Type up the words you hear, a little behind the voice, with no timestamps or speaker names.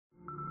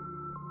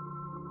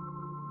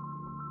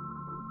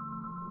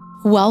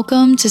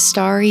Welcome to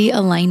Starry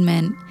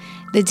Alignment,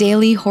 the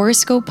daily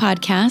horoscope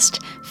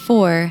podcast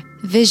for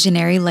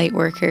visionary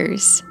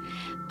lightworkers.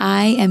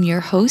 I am your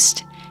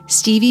host,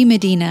 Stevie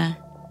Medina,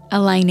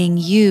 aligning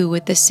you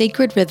with the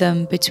sacred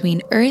rhythm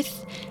between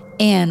Earth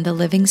and the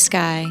living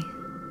sky.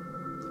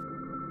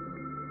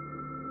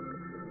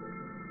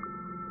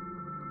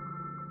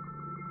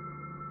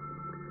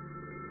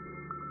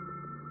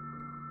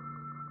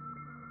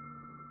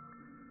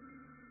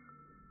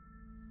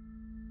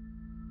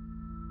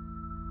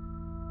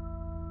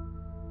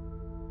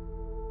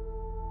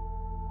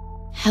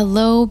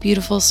 Hello,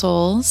 beautiful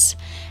souls.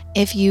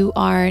 If you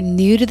are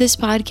new to this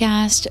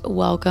podcast,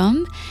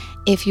 welcome.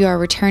 If you are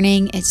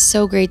returning, it's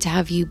so great to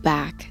have you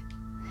back.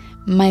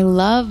 My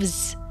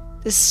loves,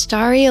 the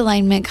Starry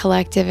Alignment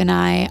Collective and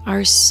I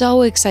are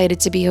so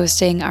excited to be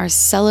hosting our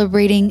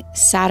Celebrating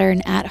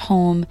Saturn at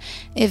Home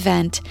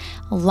event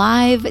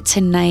live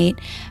tonight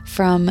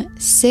from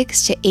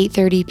 6 to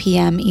 8:30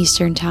 p.m.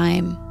 Eastern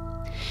Time.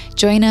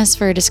 Join us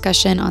for a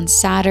discussion on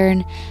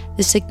Saturn,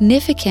 the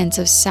significance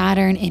of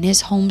Saturn in his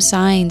home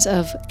signs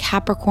of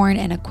Capricorn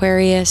and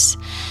Aquarius,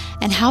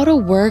 and how to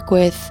work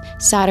with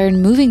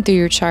Saturn moving through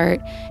your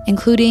chart,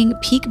 including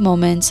peak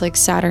moments like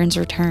Saturn's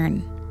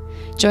return.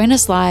 Join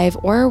us live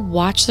or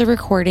watch the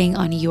recording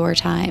on your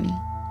time.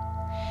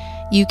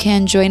 You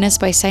can join us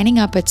by signing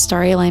up at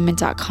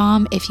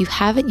starryalignment.com if you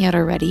haven't yet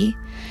already.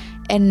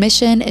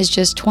 Admission is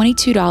just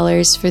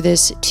 $22 for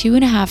this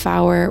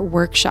 2.5-hour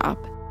workshop.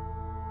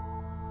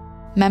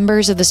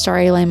 Members of the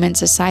Starry Alignment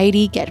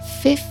Society get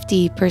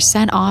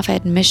 50% off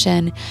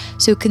admission,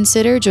 so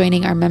consider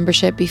joining our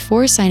membership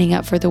before signing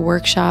up for the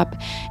workshop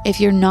if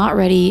you're not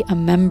already a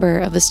member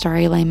of the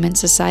Starry Alignment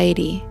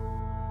Society.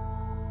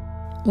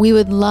 We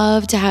would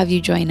love to have you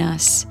join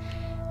us.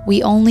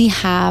 We only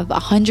have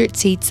 100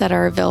 seats that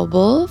are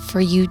available for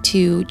you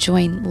to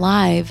join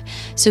live,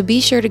 so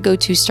be sure to go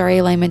to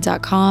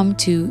starryalignment.com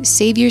to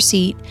save your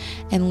seat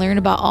and learn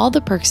about all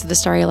the perks of the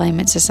Starry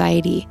Alignment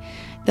Society.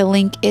 The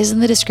link is in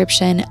the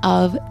description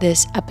of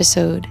this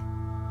episode.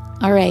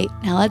 All right,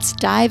 now let's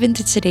dive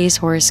into today's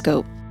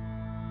horoscope.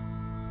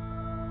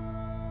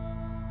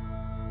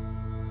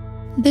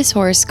 This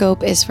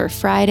horoscope is for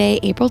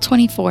Friday, April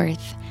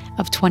 24th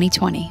of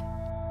 2020.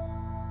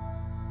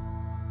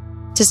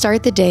 To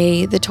start the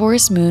day, the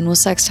Taurus moon will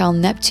sextile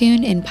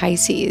Neptune in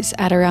Pisces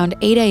at around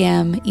 8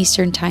 a.m.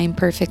 Eastern Time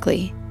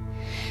perfectly.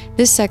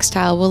 This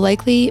sextile will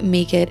likely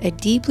make it a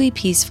deeply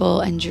peaceful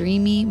and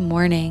dreamy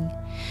morning,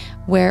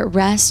 where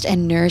rest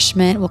and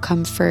nourishment will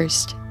come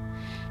first.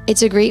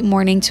 It's a great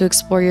morning to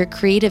explore your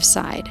creative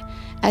side,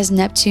 as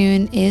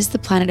Neptune is the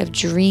planet of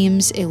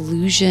dreams,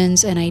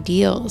 illusions, and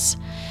ideals,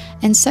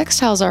 and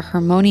sextiles are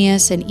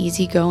harmonious and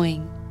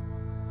easygoing.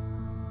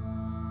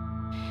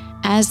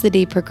 As the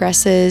day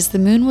progresses, the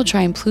moon will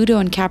trine Pluto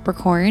in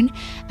Capricorn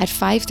at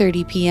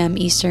 5:30 p.m.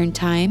 Eastern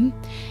Time,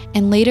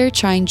 and later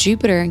trine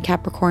Jupiter in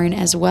Capricorn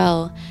as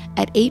well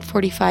at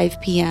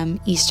 8:45 p.m.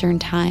 Eastern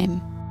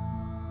Time.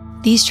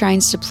 These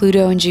trines to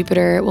Pluto and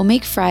Jupiter will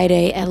make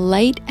Friday a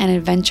light and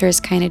adventurous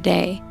kind of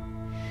day.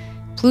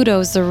 Pluto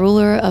is the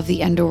ruler of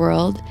the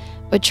underworld,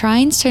 but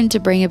trines tend to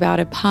bring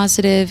about a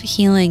positive,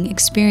 healing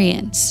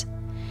experience.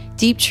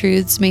 Deep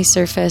truths may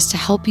surface to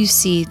help you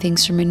see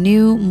things from a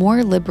new,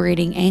 more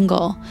liberating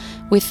angle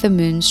with the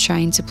moon's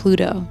trine to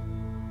Pluto.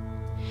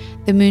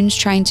 The moon's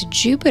trine to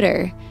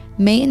Jupiter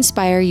may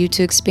inspire you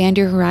to expand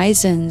your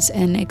horizons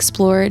and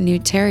explore new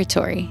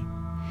territory.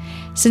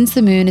 Since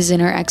the moon is in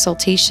her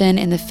exaltation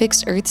in the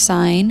fixed earth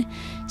sign,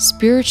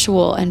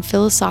 spiritual and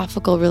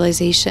philosophical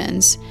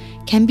realizations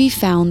can be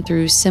found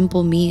through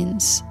simple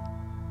means.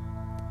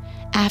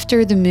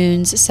 After the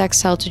moon's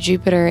sextile to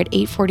Jupiter at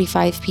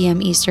 8:45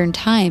 p.m. Eastern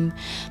Time,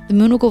 the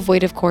moon will go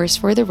void of course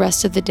for the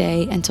rest of the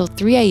day until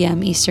 3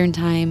 a.m. Eastern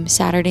Time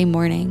Saturday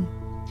morning.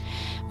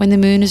 When the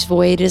moon is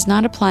void, it is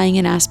not applying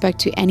an aspect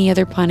to any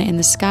other planet in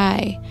the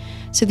sky,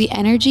 so the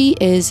energy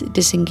is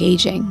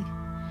disengaging.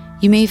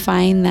 You may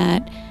find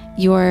that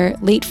your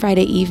late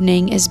Friday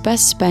evening is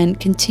best spent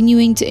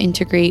continuing to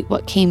integrate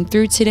what came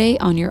through today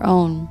on your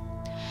own.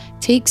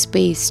 Take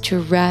space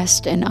to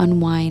rest and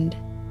unwind.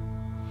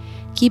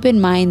 Keep in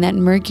mind that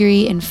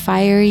Mercury in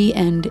fiery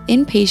and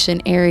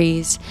impatient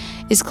Aries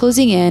is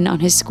closing in on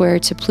his square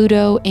to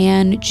Pluto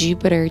and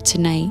Jupiter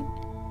tonight.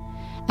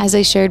 As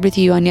I shared with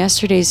you on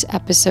yesterday's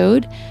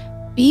episode,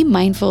 be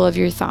mindful of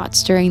your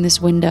thoughts during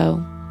this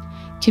window.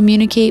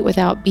 Communicate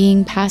without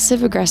being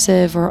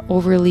passive-aggressive or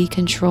overly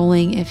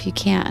controlling if you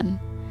can.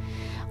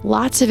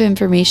 Lots of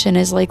information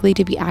is likely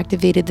to be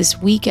activated this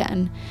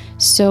weekend,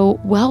 so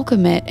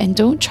welcome it and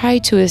don't try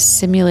to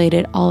assimilate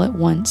it all at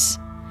once.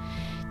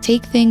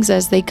 Take things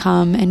as they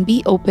come and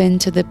be open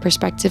to the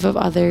perspective of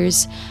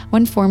others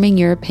when forming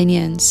your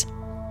opinions.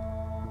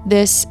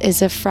 This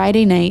is a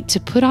Friday night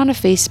to put on a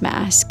face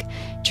mask,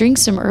 drink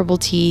some herbal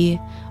tea,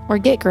 or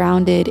get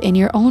grounded in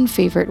your own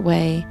favorite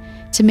way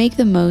to make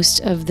the most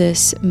of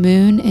this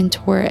moon in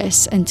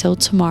Taurus until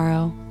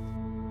tomorrow.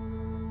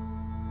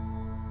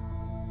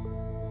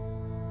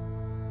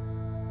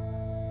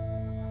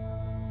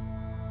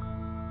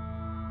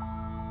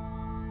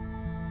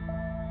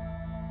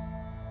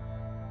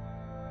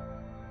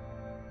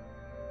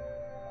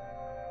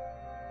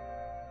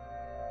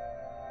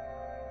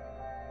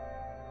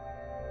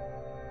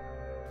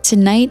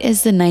 Tonight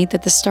is the night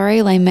that the Starry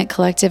Alignment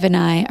Collective and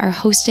I are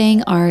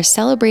hosting our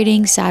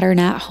Celebrating Saturn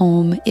at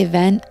Home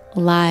event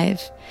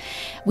live.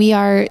 We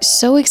are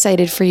so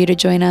excited for you to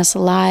join us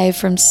live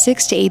from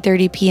 6 to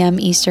 8:30 p.m.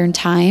 Eastern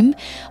Time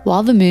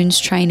while the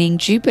moon's trining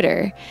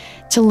Jupiter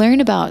to learn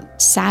about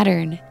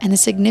Saturn and the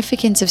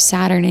significance of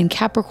Saturn in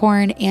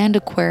Capricorn and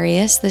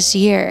Aquarius this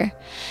year,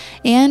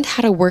 and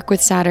how to work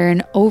with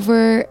Saturn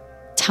over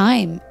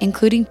time,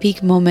 including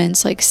peak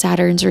moments like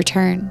Saturn's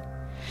return.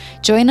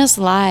 Join us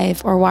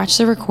live or watch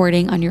the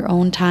recording on your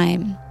own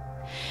time.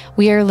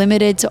 We are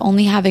limited to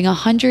only having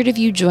 100 of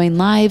you join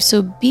live,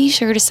 so be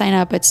sure to sign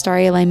up at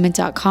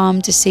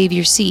starryalignment.com to save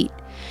your seat.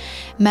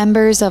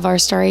 Members of our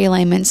Starry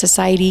Alignment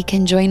Society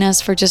can join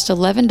us for just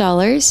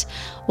 $11,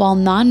 while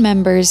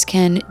non-members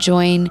can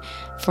join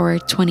for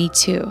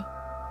 $22.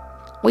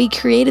 We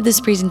created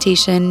this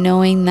presentation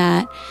knowing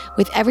that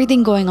with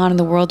everything going on in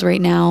the world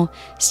right now,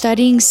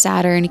 studying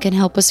Saturn can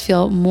help us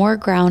feel more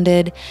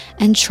grounded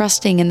and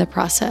trusting in the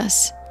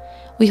process.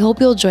 We hope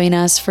you'll join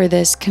us for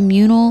this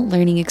communal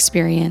learning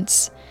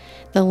experience.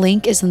 The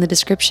link is in the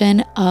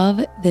description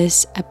of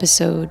this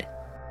episode.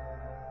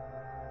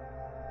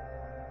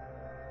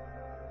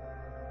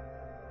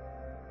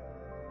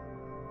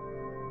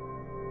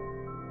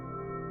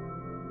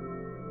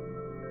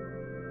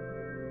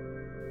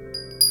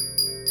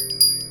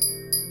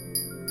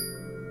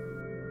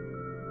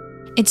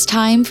 It's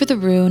time for the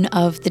rune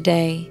of the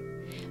day.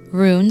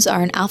 Runes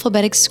are an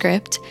alphabetic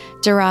script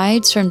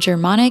derived from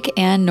Germanic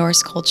and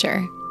Norse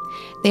culture.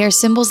 They are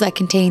symbols that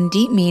contain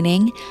deep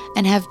meaning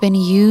and have been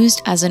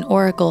used as an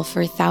oracle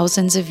for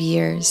thousands of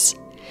years.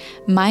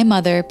 My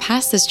mother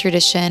passed this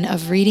tradition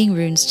of reading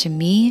runes to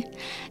me,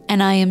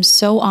 and I am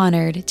so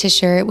honored to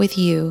share it with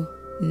you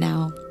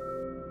now.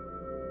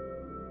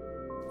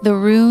 The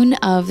rune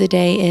of the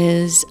day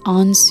is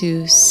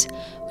Ansuz,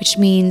 which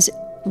means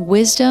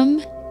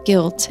wisdom,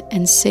 guilt,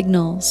 and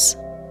signals.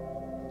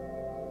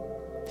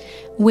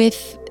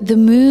 With the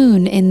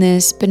moon in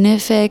this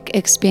benefic,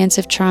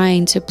 expansive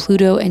trine to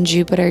Pluto and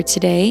Jupiter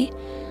today,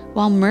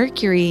 while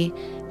Mercury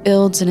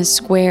builds in a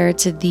square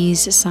to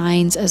these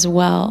signs as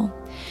well,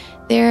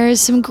 there's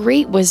some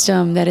great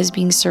wisdom that is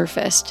being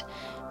surfaced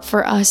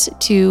for us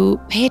to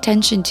pay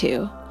attention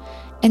to.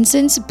 And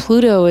since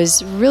Pluto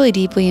is really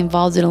deeply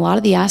involved in a lot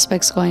of the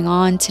aspects going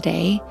on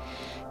today,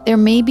 there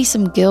may be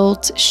some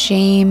guilt,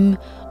 shame,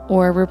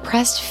 or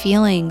repressed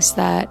feelings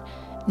that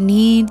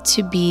need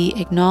to be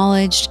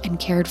acknowledged and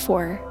cared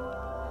for.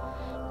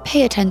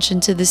 Pay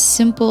attention to the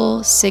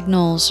simple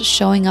signals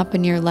showing up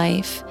in your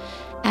life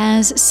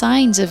as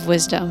signs of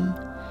wisdom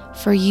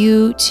for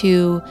you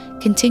to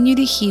continue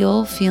to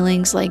heal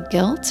feelings like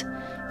guilt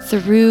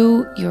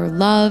through your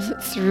love,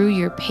 through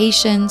your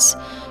patience,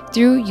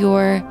 through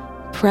your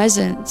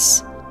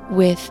presence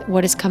with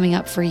what is coming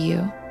up for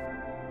you.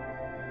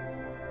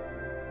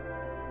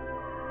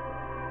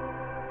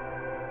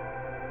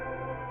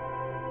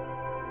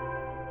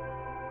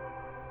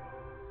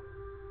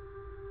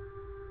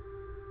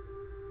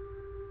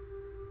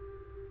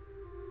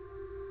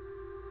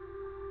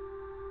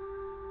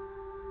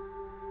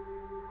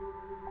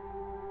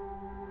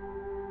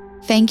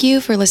 Thank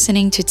you for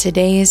listening to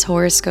today's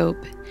horoscope.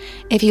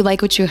 If you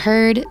like what you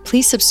heard,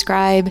 please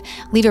subscribe,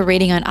 leave a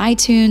rating on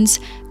iTunes,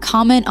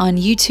 comment on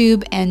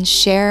YouTube, and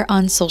share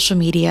on social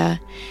media.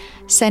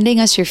 Sending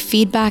us your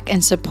feedback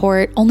and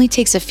support only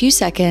takes a few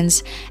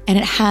seconds, and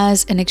it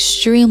has an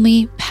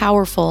extremely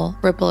powerful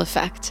ripple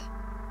effect.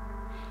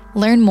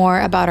 Learn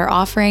more about our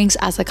offerings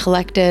as a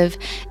collective,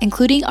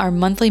 including our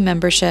monthly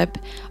membership,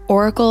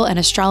 oracle and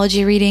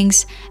astrology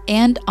readings,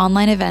 and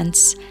online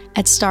events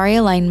at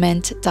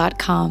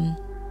starryalignment.com.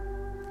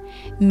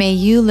 May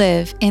you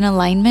live in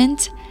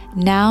alignment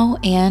now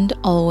and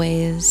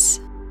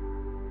always.